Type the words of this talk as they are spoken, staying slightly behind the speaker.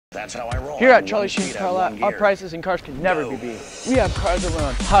That's how I roll. Here at Charlie Sheen's Car Lot, our prices and cars can never be beat. We have cars that run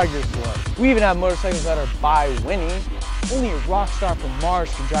on Tiger's blood. We even have motorcycles that are by winning. Only a rock star from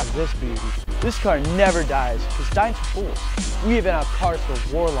Mars can drive this beauty. This car never dies, because dying's for fools. We even have cars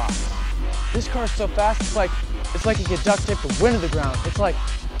for warlocks. This car is so fast, it's like it could duct tape the wind to the ground. It's like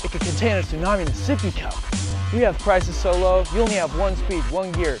it could contain a tsunami in a sippy cup. We have prices so low, you only have one speed,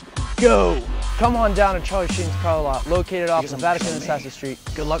 one gear. Go! Come on down to Charlie Sheen's Car Lot, located off the Vatican and Sassa Street.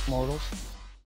 Good luck, mortals.